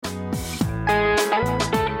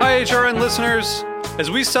HRN listeners.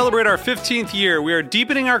 As we celebrate our 15th year, we are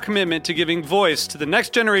deepening our commitment to giving voice to the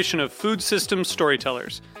next generation of food systems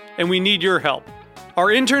storytellers, and we need your help. Our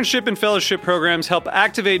internship and fellowship programs help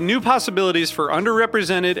activate new possibilities for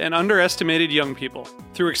underrepresented and underestimated young people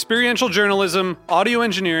through experiential journalism, audio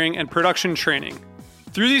engineering, and production training.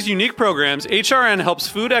 Through these unique programs, HRN helps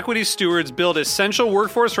food equity stewards build essential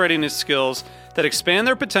workforce readiness skills that expand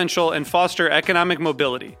their potential and foster economic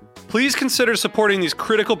mobility. Please consider supporting these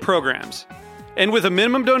critical programs. And with a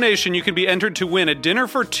minimum donation, you can be entered to win a dinner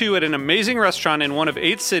for two at an amazing restaurant in one of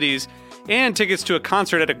 8 cities and tickets to a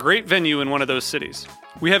concert at a great venue in one of those cities.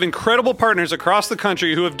 We have incredible partners across the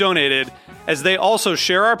country who have donated, as they also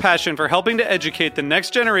share our passion for helping to educate the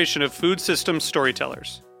next generation of food systems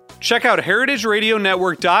storytellers. Check out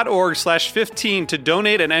heritageradionetwork.org/15 to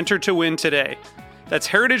donate and enter to win today. That's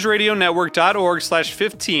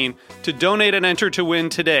heritageradionetwork.org/15 to donate and enter to win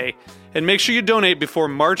today. And make sure you donate before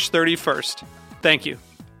March 31st. Thank you.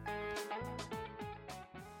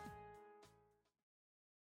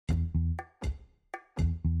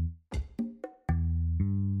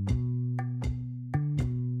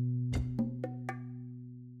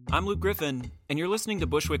 I'm Luke Griffin, and you're listening to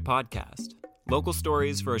Bushwick Podcast, local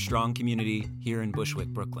stories for a strong community here in Bushwick,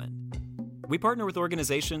 Brooklyn. We partner with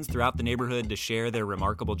organizations throughout the neighborhood to share their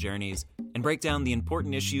remarkable journeys and break down the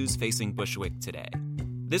important issues facing Bushwick today.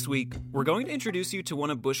 This week, we're going to introduce you to one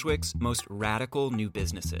of Bushwick's most radical new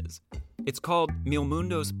businesses. It's called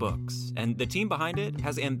Mundos Books, and the team behind it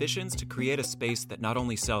has ambitions to create a space that not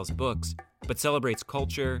only sells books, but celebrates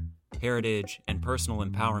culture, heritage, and personal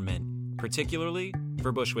empowerment, particularly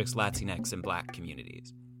for Bushwick's Latinx and Black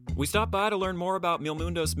communities. We stopped by to learn more about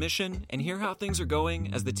Mundos' mission and hear how things are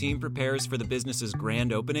going as the team prepares for the business's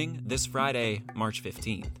grand opening this Friday, March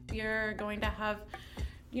 15th. You're going to have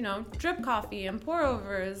drip coffee and pour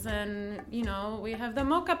overs, and, we have the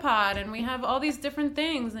mocha pot, and we have all these different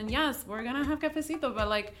things. And yes, we're going to have cafecito,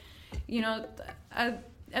 but a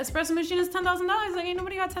espresso machine is $10,000. Like, ain't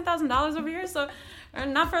nobody got $10,000 over here. So, or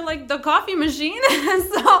not for the coffee machine.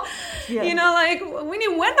 So, yeah. We need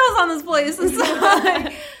windows on this place. And so,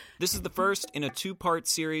 This is the first in a 2-part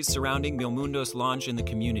series surrounding Mundos' launch in the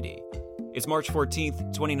community. It's March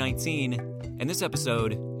 14th, 2019, and this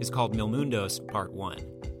episode is called Mundos Part 1.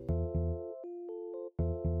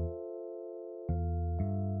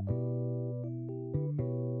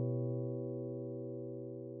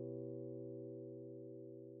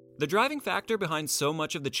 The driving factor behind so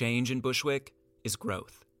much of the change in Bushwick is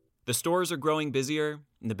growth. The stores are growing busier,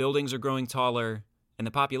 and the buildings are growing taller, and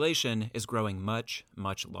the population is growing much,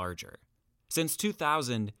 much larger. Since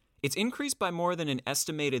 2000, it's increased by more than an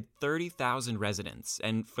estimated 30,000 residents,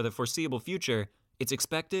 and for the foreseeable future, it's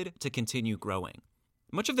expected to continue growing.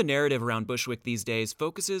 Much of the narrative around Bushwick these days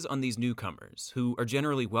focuses on these newcomers, who are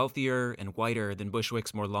generally wealthier and whiter than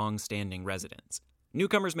Bushwick's more long-standing residents.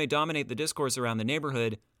 Newcomers may dominate the discourse around the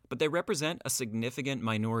neighborhood, but they represent a significant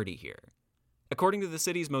minority here. According to the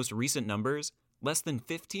city's most recent numbers, less than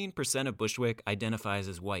 15% of Bushwick identifies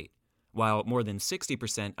as white, while more than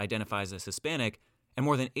 60% identifies as Hispanic, and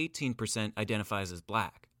more than 18% identifies as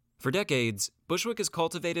Black. For decades, Bushwick has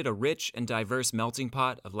cultivated a rich and diverse melting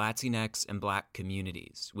pot of Latinx and Black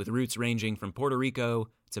communities, with roots ranging from Puerto Rico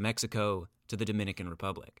to Mexico to the Dominican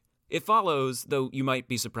Republic. It follows, though you might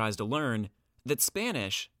be surprised to learn, that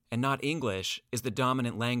Spanish, and not English, is the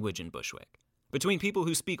dominant language in Bushwick. Between people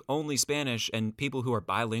who speak only Spanish and people who are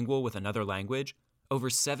bilingual with another language, over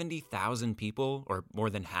 70,000 people, or more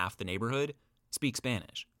than half the neighborhood, speak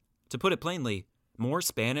Spanish. To put it plainly, more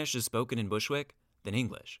Spanish is spoken in Bushwick than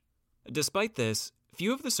English. Despite this,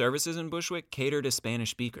 few of the services in Bushwick cater to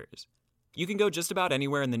Spanish speakers. You can go just about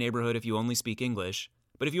anywhere in the neighborhood if you only speak English,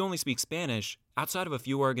 but if you only speak Spanish, outside of a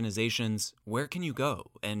few organizations, where can you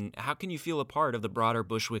go, and how can you feel a part of the broader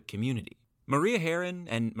Bushwick community? Maria Herron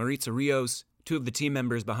and Maritza Rios, two of the team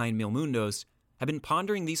members behind Mundos, have been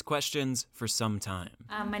pondering these questions for some time.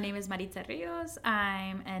 My name is Maritza Rios.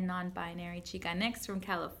 I'm a non-binary Chicanx from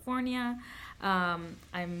California.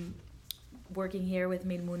 I'm working here with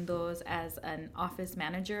Mundos as an office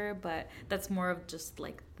manager, but that's more of just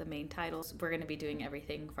the main titles. We're going to be doing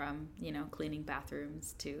everything from, cleaning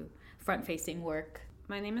bathrooms to front-facing work.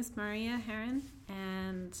 my name is Maria Herron,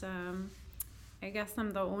 and I guess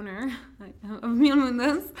I'm the owner of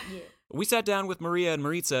Mundos. Yeah. We sat down with Maria and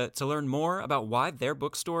Maritza to learn more about why their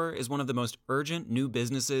bookstore is one of the most urgent new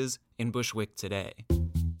businesses in Bushwick today.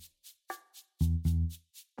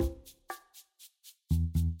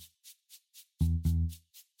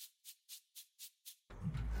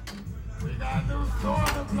 We got a new store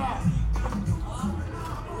on the block.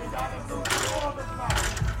 We got a new store on the block.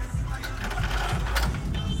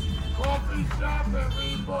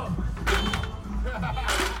 book.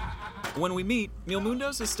 When we meet,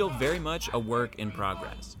 Mundos is still very much a work in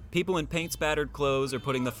progress. People in paint-spattered clothes are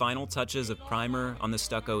putting the final touches of primer on the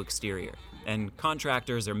stucco exterior, and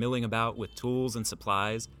contractors are milling about with tools and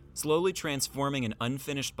supplies, slowly transforming an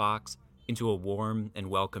unfinished box into a warm and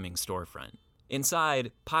welcoming storefront.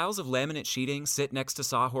 Inside, piles of laminate sheeting sit next to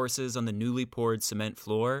sawhorses on the newly poured cement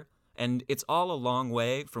floor, and it's all a long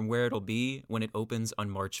way from where it'll be when it opens on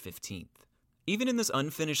March 15th. Even in this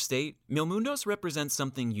unfinished state, Mundos represents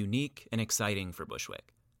something unique and exciting for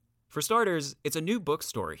Bushwick. For starters, it's a new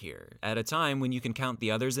bookstore here, at a time when you can count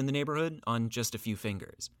the others in the neighborhood on just a few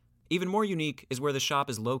fingers. Even more unique is where the shop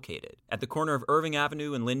is located, at the corner of Irving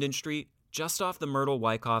Avenue and Linden Street, just off the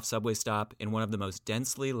Myrtle-Wyckoff subway stop in one of the most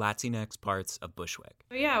densely Latinx parts of Bushwick.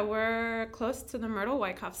 Yeah, we're close to the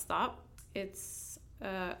Myrtle-Wyckoff stop. It's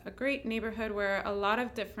a great neighborhood where a lot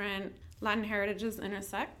of different Latin heritages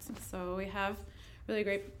intersect. So we have really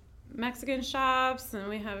great Mexican shops, and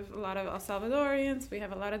we have a lot of El Salvadorians, we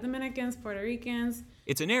have a lot of Dominicans, Puerto Ricans.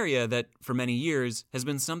 It's an area that, for many years, has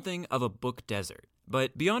been something of a book desert.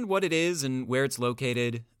 But beyond what it is and where it's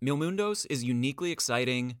located, Mundos is uniquely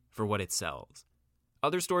exciting for what it sells.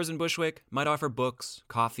 Other stores in Bushwick might offer books,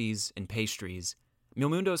 coffees, and pastries.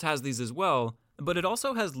 Mundos has these as well, but it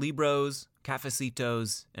also has libros,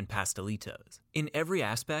 cafecitos, and pastelitos. In every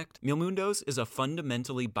aspect, Mundos is a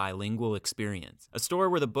fundamentally bilingual experience, a store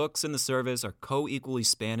where the books and the service are co-equally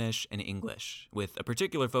Spanish and English, with a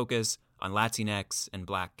particular focus on Latinx and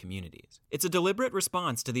Black communities. It's a deliberate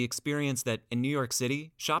response to the experience that in New York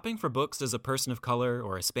City, shopping for books as a person of color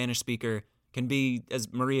or a Spanish speaker can be,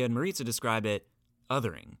 as Maria and Maritza describe it,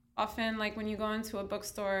 othering. Often, like when you go into a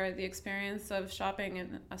bookstore, the experience of shopping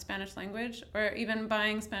in a Spanish language, or even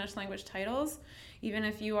buying Spanish language titles, even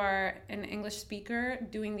if you are an English speaker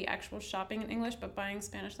doing the actual shopping in English but buying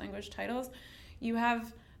Spanish language titles, you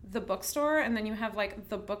have the bookstore, and then you have like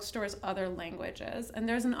the bookstore's other languages, and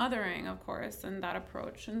there's an othering, of course, in that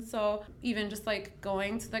approach. And so even just like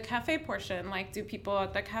going to the cafe portion, like, do people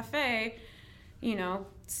at the cafe, you know,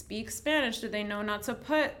 speak Spanish? Do they know not to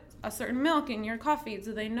put a certain milk in your coffee?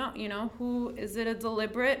 Do they know, you know, who is it a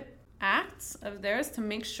deliberate act of theirs to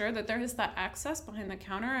make sure that there is that access behind the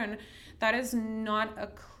counter? And that is not a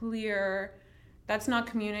clear, that's not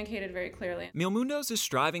communicated very clearly. Mundos is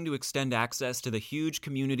striving to extend access to the huge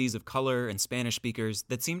communities of color and Spanish speakers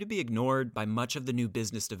that seem to be ignored by much of the new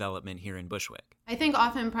business development here in Bushwick. I think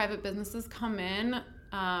often private businesses come in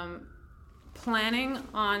planning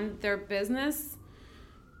on their business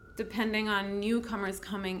depending on newcomers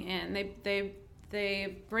coming in.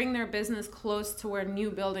 They bring their business close to where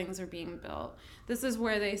new buildings are being built. This is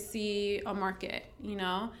where they see a market, you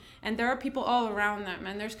know? And there are people all around them,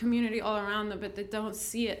 and there's community all around them, but they don't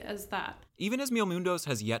see it as that. Even as Mundos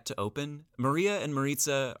has yet to open, Maria and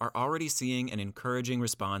Maritza are already seeing an encouraging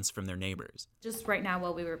response from their neighbors. Just right now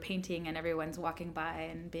while we were painting and everyone's walking by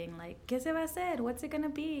and being like, ¿Qué se va a hacer? What's it gonna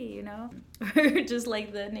be? You know? Or just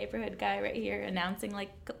like the neighborhood guy right here announcing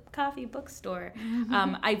like coffee bookstore.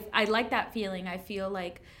 Mm-hmm. I like that feeling. I feel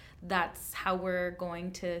like that's how we're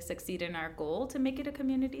going to succeed in our goal to make it a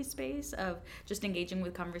community space of just engaging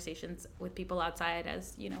with conversations with people outside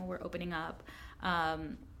as, you know, we're opening up.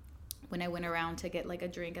 When I went around to get like a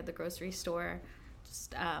drink at the grocery store,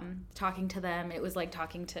 just talking to them, it was like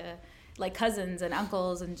talking to like cousins and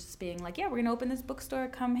uncles and just being like, yeah, we're gonna open this bookstore,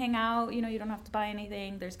 come hang out, you know, you don't have to buy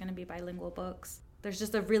anything, there's gonna be bilingual books. There's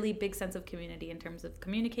just a really big sense of community in terms of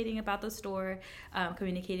communicating about the store,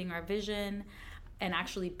 communicating our vision, and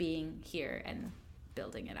actually being here and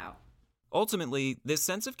building it out. Ultimately, this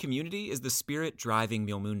sense of community is the spirit driving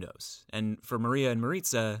Mundos, and for Maria and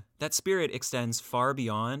Maritza, that spirit extends far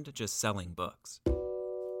beyond just selling books.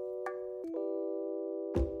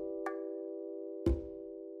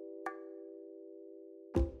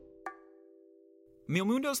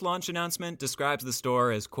 Mundos' launch announcement describes the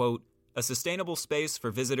store as, quote, a sustainable space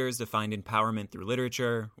for visitors to find empowerment through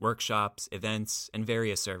literature, workshops, events, and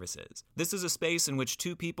various services. This is a space in which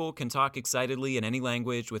two people can talk excitedly in any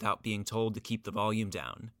language without being told to keep the volume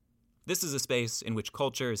down. This is a space in which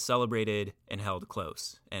culture is celebrated and held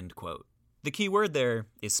close, end quote. The key word there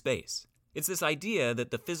is space. It's this idea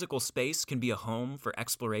that the physical space can be a home for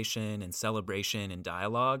exploration and celebration and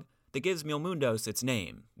dialogue that gives Mundos its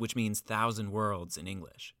name, which means thousand worlds in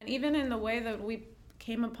English. And even in the way that we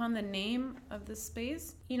came upon the name of this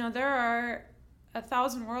space, you know, there are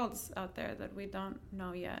 1,000 worlds out there that we don't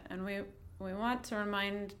know yet, and we want to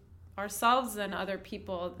remind ourselves and other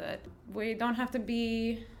people that we don't have to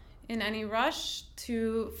be in any rush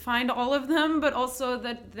to find all of them, but also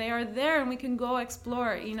that they are there and we can go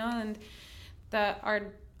explore, you know, and that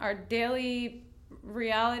our daily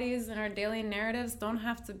realities and our daily narratives don't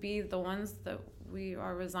have to be the ones that we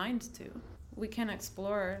are resigned to. We can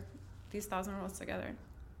explore these 1,000 worlds together.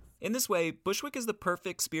 In this way, Bushwick is the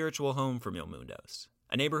perfect spiritual home for Mil Mundos,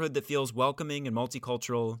 a neighborhood that feels welcoming and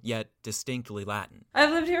multicultural, yet distinctly Latin.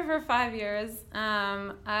 I've lived here for 5 years.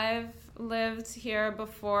 I've lived here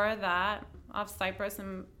before that, off Cypress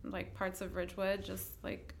and like parts of Ridgewood, just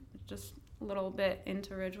a little bit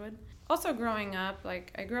into Ridgewood. Also growing up,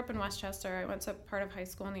 like I grew up in Westchester. I went to part of high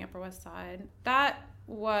school on the Upper West Side. That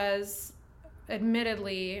was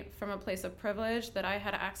admittedly from a place of privilege that I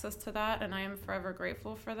had access to that, and I am forever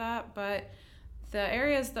grateful for that. But the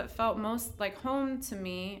areas that felt most like home to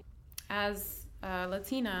me as a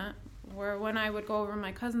Latina were when I would go over to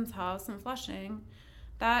my cousin's house in Flushing.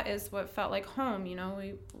 That is what felt like home. You know,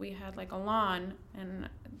 we had like a lawn in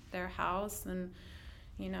their house, and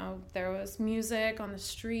you know, there was music on the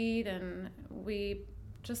street, and we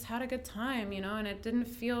just had a good time, you know, and it didn't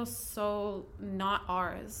feel so not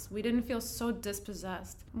ours. We didn't feel so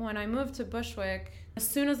dispossessed. When I moved to Bushwick, as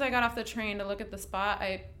soon as I got off the train to look at the spot,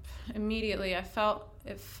 I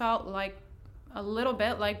felt like a little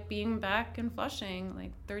bit like being back in Flushing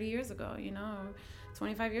like 30 years ago, you know,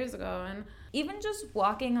 25 years ago. And even just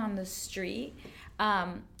walking on the street,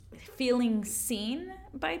 feeling seen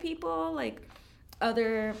by people, like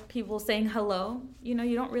other people saying hello, you know,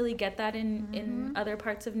 you don't really get that in other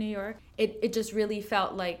parts of New York. It just really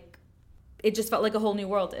felt like, a whole new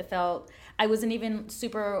world. I wasn't even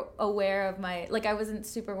super aware of I wasn't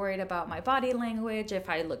super worried about my body language, if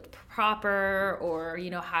I looked proper or,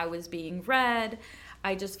 you know, how I was being read.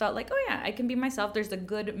 I just felt like, oh yeah, I can be myself. There's a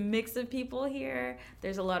good mix of people here.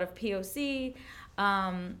 There's a lot of POC.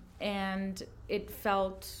 And it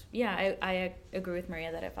felt, I agree with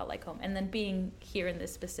Maria that it felt like home. And then being here in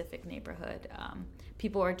this specific neighborhood,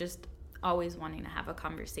 people are just always wanting to have a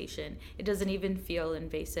conversation. It doesn't even feel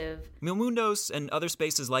invasive. Mil Mundos and other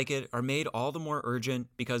spaces like it are made all the more urgent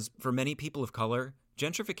because for many people of color,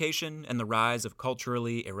 gentrification and the rise of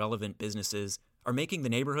culturally irrelevant businesses are making the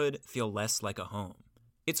neighborhood feel less like a home.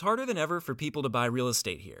 It's harder than ever for people to buy real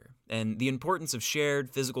estate here, and the importance of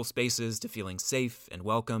shared physical spaces to feeling safe and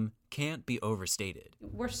welcome can't be overstated.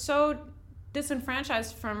 We're so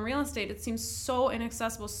disenfranchised from real estate. It seems so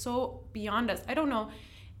inaccessible, so beyond us. I don't know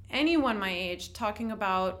anyone my age talking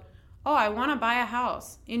about, oh, I want to buy a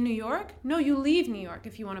house in New York. No, you leave New York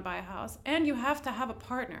if you want to buy a house, and you have to have a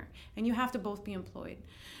partner, and you have to both be employed.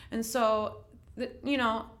 And so, the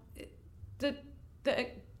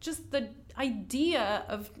idea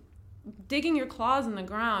of digging your claws in the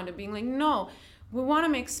ground and being like, no, we want to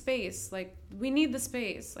make space. Like, we need the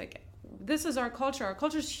space. Like, this is our culture. Our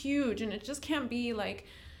culture's huge, and it just can't be like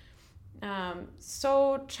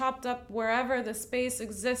so chopped up wherever the space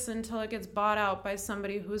exists until it gets bought out by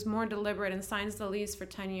somebody who's more deliberate and signs the lease for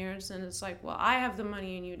 10 years. And it's like, well, I have the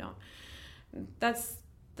money and you don't. That's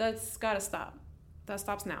got to stop. That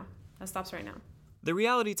stops now. That stops right now. The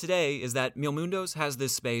reality today is that Mil Mundos has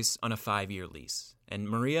this space on a 5-year lease, and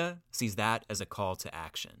Maria sees that as a call to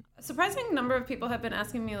action. A surprising number of people have been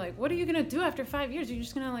asking me, like, what are you going to do after 5 years? Are you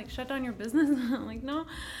just going to, like, shut down your business? I'm like, no.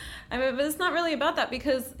 I mean, but it's not really about that,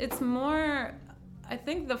 because it's more, I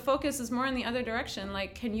think the focus is more in the other direction.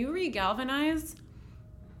 Like, can you re-galvanize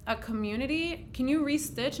a community? Can you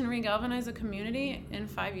re-stitch and re-galvanize a community in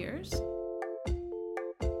 5 years?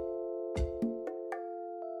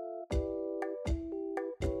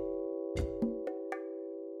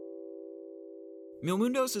 Mil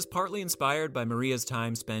Mundos is partly inspired by Maria's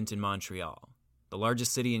time spent in Montreal, the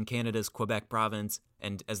largest city in Canada's Quebec province,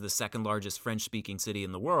 and as the second largest French-speaking city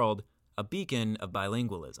in the world, a beacon of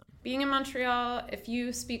bilingualism. Being in Montreal, if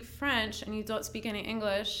you speak French and you don't speak any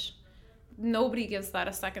English, nobody gives that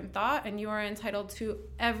a second thought, and you are entitled to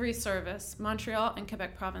every service Montreal and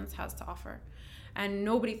Quebec province has to offer. And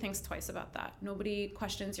nobody thinks twice about that. Nobody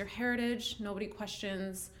questions your heritage. Nobody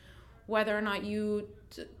questions whether or not you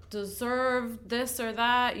deserve this or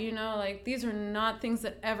that, you know, like these are not things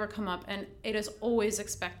that ever come up, and it is always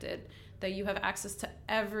expected that you have access to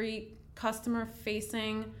every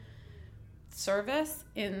customer-facing service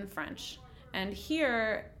in French. And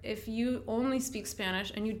here, if you only speak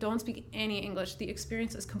Spanish and you don't speak any English, the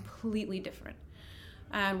experience is completely different.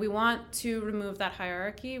 And we want to remove that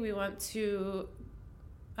hierarchy. We want to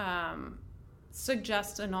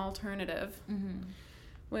suggest an alternative. Mm-hmm.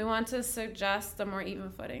 We want to suggest a more even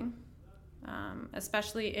footing,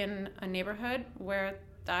 especially in a neighborhood where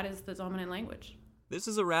that is the dominant language. This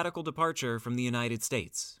is a radical departure from the United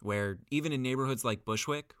States, where even in neighborhoods like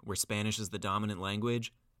Bushwick, where Spanish is the dominant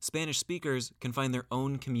language, Spanish speakers can find their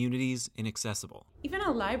own communities inaccessible. Even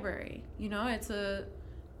a library, you know, it's a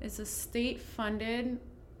It's a state-funded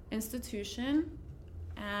institution,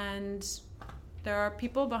 and there are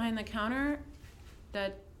people behind the counter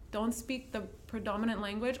that don't speak the predominant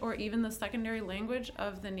language or even the secondary language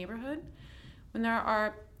of the neighborhood, when there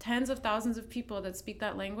are tens of thousands of people that speak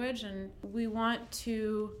that language. And we want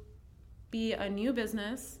to be a new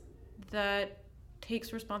business that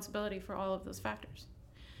takes responsibility for all of those factors.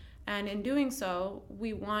 And in doing so,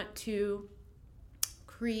 we want to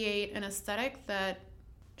create an aesthetic that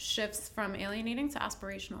shifts from alienating to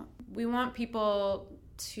aspirational. We want to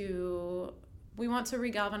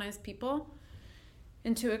regalvanize people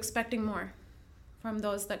into expecting more from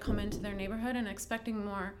those that come into their neighborhood and expecting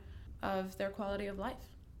more of their quality of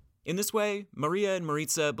life. In this way, Maria and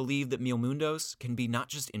Maritza believe that Mil Mundos can be not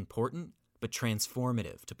just important, but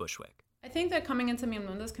transformative to Bushwick. I think that coming into Mil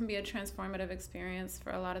Mundos can be a transformative experience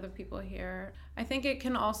for a lot of the people here. I think it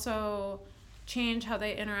can also change how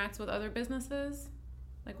they interact with other businesses.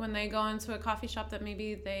 Like when they go into a coffee shop that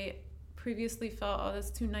maybe they previously felt, oh,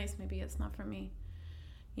 that's too nice, maybe it's not for me.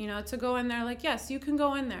 You know, to go in there, like, yes, you can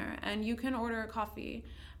go in there and you can order a coffee.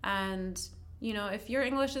 And, you know, if your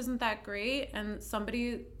English isn't that great and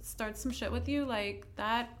somebody starts some shit with you, like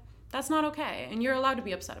that's not okay. And you're allowed to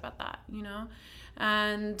be upset about that, you know?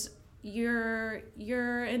 And you're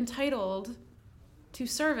entitled to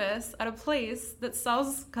service at a place that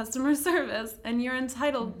sells customer service, and you're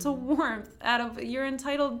entitled to warmth you're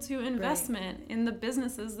entitled to investment in the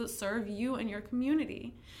businesses that serve you and your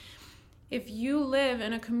community. If you live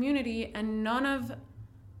in a community and none of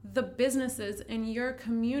the businesses in your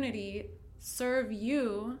community serve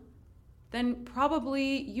you, then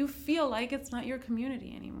probably you feel like it's not your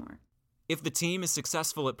community anymore. If the team is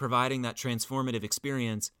successful at providing that transformative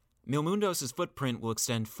experience, Mil Mundos' footprint will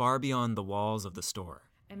extend far beyond the walls of the store.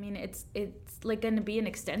 I mean, it's like going to be an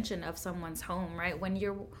extension of someone's home, right?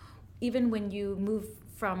 Even when you move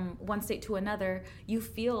from one state to another, you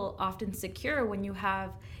feel often secure when you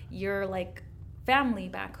have your like family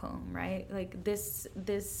back home, right? Like this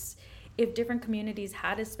if different communities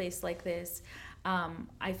had a space like this,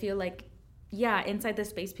 I feel like, yeah, inside the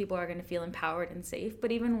space, people are going to feel empowered and safe.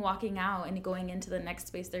 But even walking out and going into the next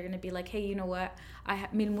space, they're going to be like, hey, you know what?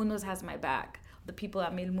 Mil Mundos has my back. The people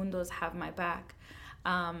at Mil Mundos have my back.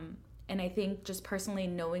 And I think just personally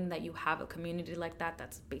knowing that you have a community like that,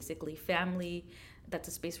 that's basically family, that's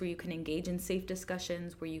a space where you can engage in safe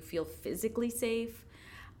discussions, where you feel physically safe,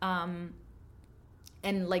 and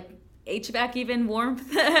like HVAC, even warmth,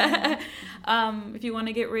 if you want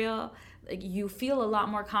to get real. Like you feel a lot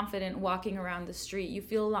more confident walking around the street. You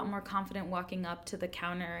feel a lot more confident walking up to the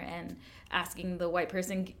counter and asking the white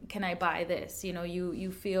person, can I buy this? You know,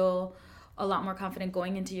 you feel a lot more confident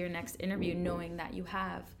going into your next interview knowing that you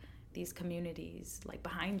have these communities like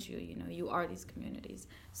behind you. You know, you are these communities.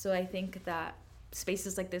 So I think that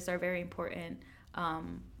spaces like this are very important,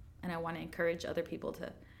 and I want to encourage other people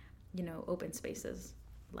to, you know, open spaces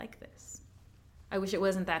like this. I wish it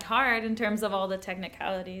wasn't that hard in terms of all the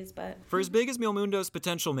technicalities, but... For as big as Mil Mundos'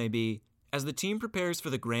 potential may be, as the team prepares for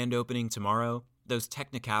the grand opening tomorrow, those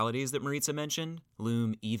technicalities that Maritza mentioned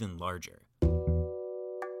loom even larger.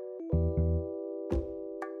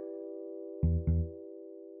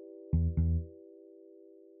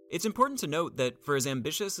 It's important to note that for as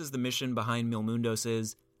ambitious as the mission behind Mil Mundos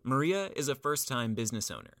is, Maria is a first-time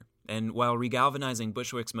business owner. And while regalvanizing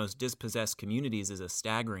Bushwick's most dispossessed communities is a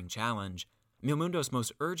staggering challenge, Mil Mundos'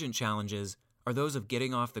 most urgent challenges are those of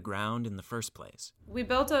getting off the ground in the first place. We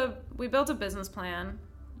built a business plan,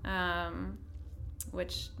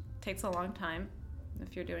 which takes a long time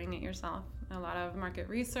if you're doing it yourself. A lot of market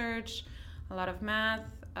research, a lot of math.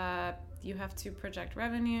 You have to project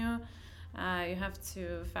revenue. You have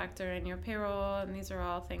to factor in your payroll, and these are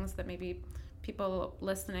all things that maybe people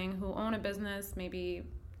listening who own a business maybe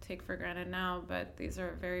take for granted now, but these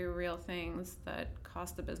are very real things that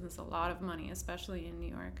cost the business a lot of money, especially in New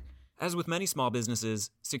York. As with many small businesses,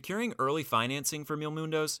 securing early financing for Mil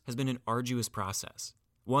Mundos has been an arduous process,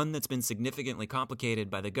 one that's been significantly complicated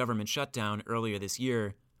by the government shutdown earlier this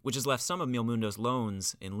year, which has left some of Mil Mundos'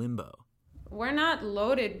 loans in limbo. We're not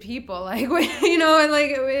loaded people. Like,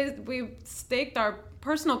 we staked our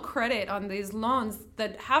personal credit on these loans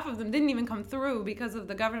that half of them didn't even come through because of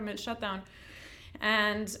the government shutdown.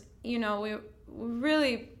 And, you know, we're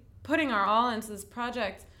really putting our all into this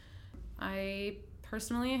project. I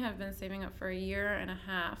personally have been saving up for a year and a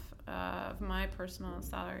half of my personal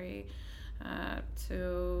salary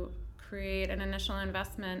to create an initial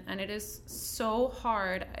investment. And it is so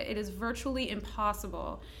hard. It is virtually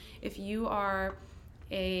impossible if you are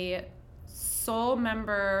a sole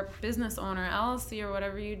member business owner, LLC or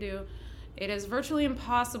whatever you do. It is virtually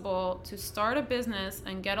impossible to start a business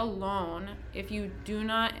and get a loan if you do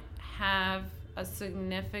not have a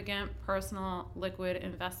significant personal liquid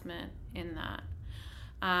investment in that.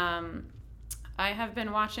 I have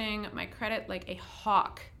been watching my credit like a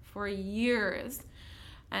hawk for years,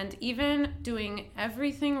 and even doing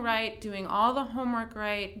everything right, doing all the homework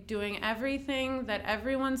right, doing everything that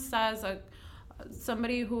everyone says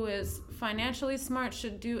somebody who is financially smart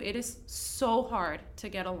should do, it is so hard to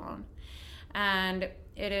get a loan. And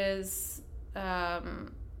it is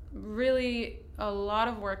really a lot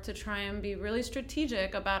of work to try and be really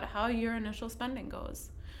strategic about how your initial spending goes.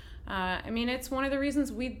 I mean, it's one of the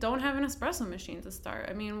reasons we don't have an espresso machine to start.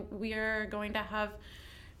 I mean, we are going to have,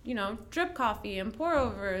 drip coffee and pour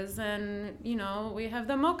overs, and, we have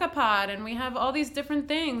the mocha pot, and we have all these different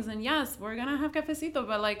things. And yes, we're going to have cafecito,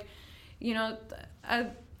 but like, a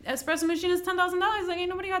espresso machine is $10,000. Like, ain't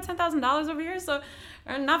nobody got $10,000 over here. So,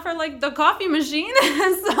 or not for like the coffee machine.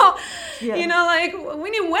 So, like, we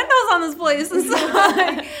need windows on this place. And so,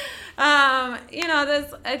 like,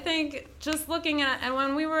 this, I think just looking at, and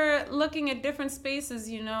when we were looking at different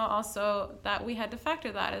spaces, also that we had to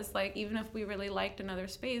factor that is like, even if we really liked another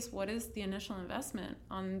space, what is the initial investment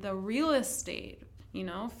on the real estate?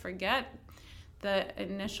 Forget the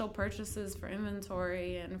initial purchases for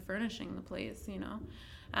inventory and furnishing the place,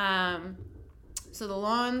 So the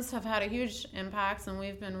loans have had a huge impact, and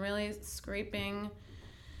we've been really scraping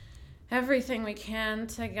everything we can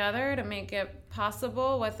together to make it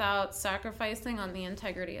possible without sacrificing on the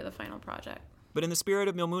integrity of the final project. But in the spirit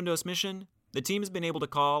of Mundos' mission, the team has been able to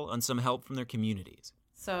call on some help from their communities.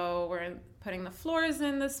 So we're putting the floors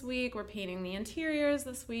in this week. We're painting the interiors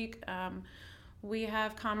this week. We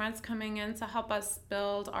have comrades coming in to help us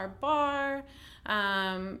build our bar,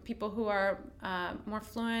 people who are more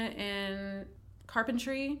fluent in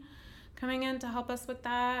carpentry coming in to help us with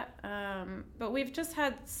that. But we've just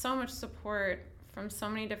had so much support from so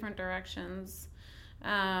many different directions.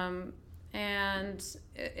 And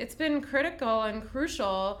it's been critical and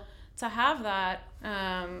crucial to have that,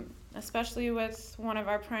 especially with one of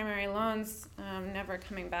our primary loans never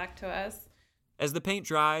coming back to us. As the paint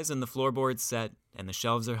dries and the floorboards set and the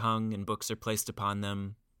shelves are hung and books are placed upon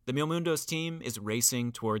them, the Mundos team is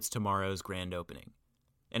racing towards tomorrow's grand opening.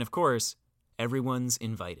 And of course, everyone's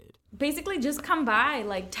invited. Basically, just come by,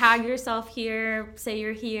 like tag yourself here, say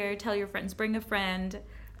you're here, tell your friends, bring a friend,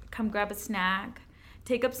 come grab a snack,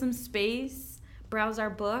 take up some space, browse our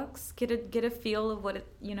books, get a feel of what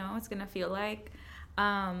it's gonna feel like.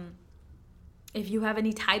 If you have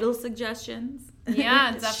any title suggestions,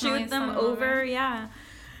 definitely shoot them over. Yeah.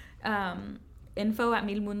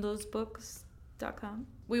 info@milmundosbooks.com.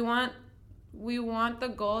 We want the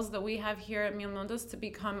goals that we have here at Mil Mundos to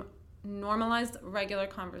become normalized, regular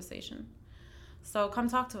conversation. So come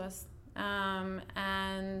talk to us.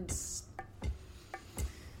 And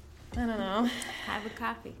I don't know. Have a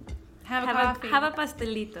coffee. Have a coffee. Have a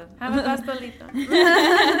pastelito. Have a pastelito.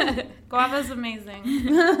 Guava's amazing.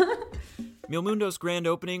 Mil Mundos' grand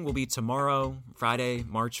opening will be tomorrow, Friday,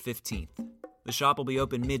 March 15th. The shop will be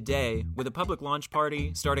open midday with a public launch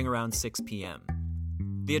party starting around 6 p.m.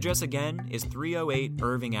 The address again is 308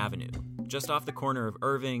 Irving Avenue, just off the corner of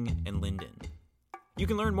Irving and Linden. You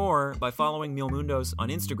can learn more by following Mil Mundos on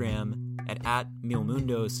Instagram at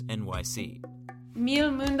 @MilMundosNYC.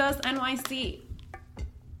 Mil Mundos NYC.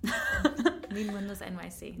 Mil Mundos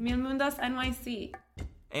NYC. Mil Mundos NYC.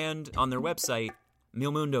 And on their website,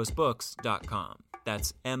 milmundosbooks.com.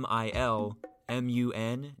 That's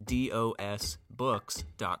MILMUNDOS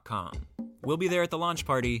books.com. We'll be there at the launch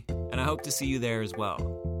party, and I hope to see you there as well.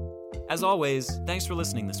 As always, thanks for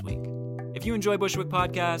listening this week. If you enjoy Bushwick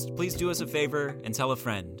Podcast, please do us a favor and tell a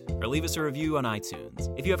friend, or leave us a review on iTunes.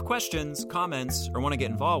 If you have questions, comments, or want to get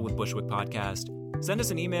involved with Bushwick Podcast, send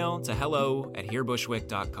us an email to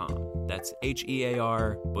hello@hearbushwick.com. That's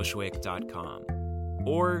HEAR Bushwick.com.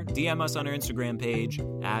 Or DM us on our Instagram page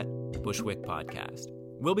 @Bushwick Podcast.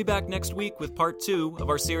 We'll be back next week with part 2 of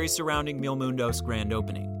our series surrounding Mil Mundos' grand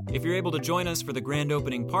opening. If you're able to join us for the grand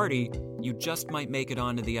opening party, you just might make it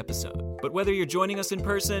onto the episode. But whether you're joining us in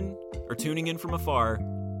person or tuning in from afar,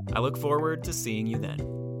 I look forward to seeing you then.